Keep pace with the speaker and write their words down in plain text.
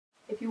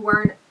If you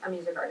weren't a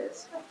music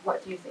artist,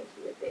 what do you think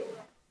you would be?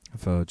 A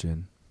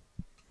virgin.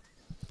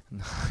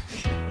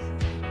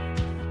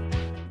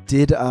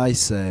 Did I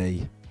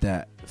say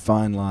that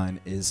fine line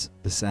is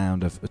the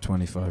sound of a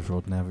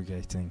 25-year-old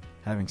navigating,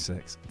 having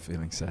sex, and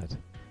feeling sad?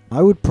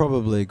 I would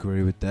probably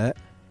agree with that.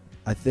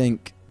 I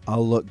think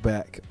I'll look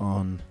back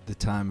on the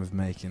time of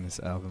making this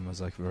album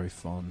as like a very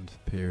fond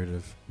period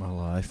of my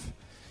life,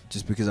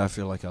 just because I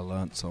feel like I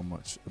learnt so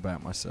much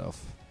about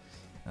myself.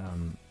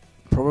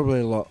 Probably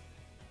a lot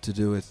to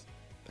do with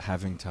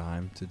having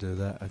time to do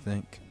that, I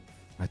think.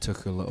 I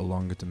took a little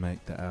longer to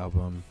make the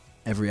album.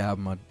 Every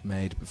album I'd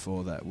made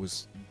before that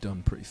was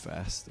done pretty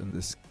fast, and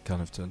this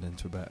kind of turned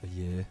into about a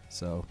year.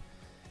 So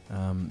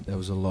there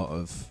was a lot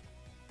of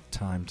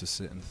time to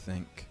sit and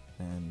think,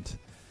 and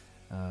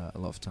a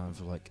lot of time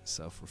for like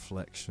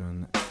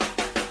self-reflection.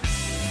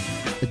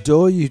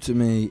 Adore You to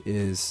me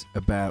is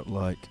about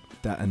like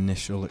that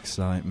initial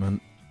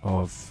excitement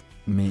of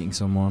meeting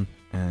someone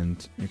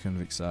and you're kind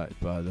of excited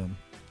by them.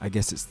 I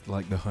guess it's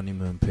like the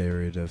honeymoon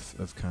period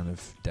of kind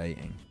of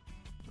dating.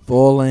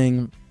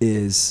 Falling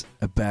is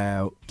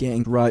about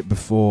getting right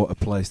before a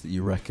place that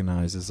you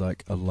recognize as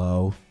like a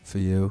low for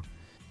you.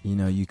 You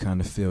know, you kind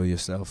of feel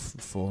yourself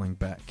falling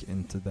back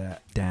into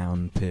that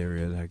down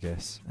period, I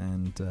guess,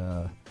 and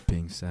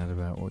being sad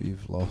about what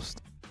you've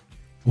lost.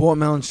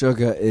 Watermelon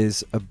Sugar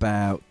is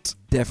about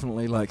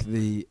definitely like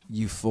the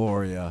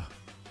euphoria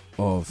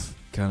of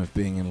kind of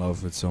being in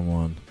love with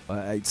someone.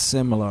 It's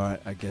similar,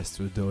 I guess,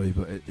 to Adore You,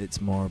 but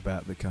it's more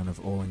about the kind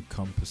of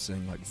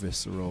all-encompassing, like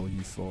visceral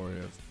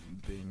euphoria of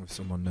being with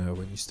someone new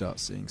when you start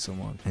seeing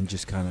someone and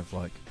just kind of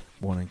like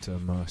wanting to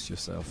immerse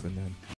yourself in them.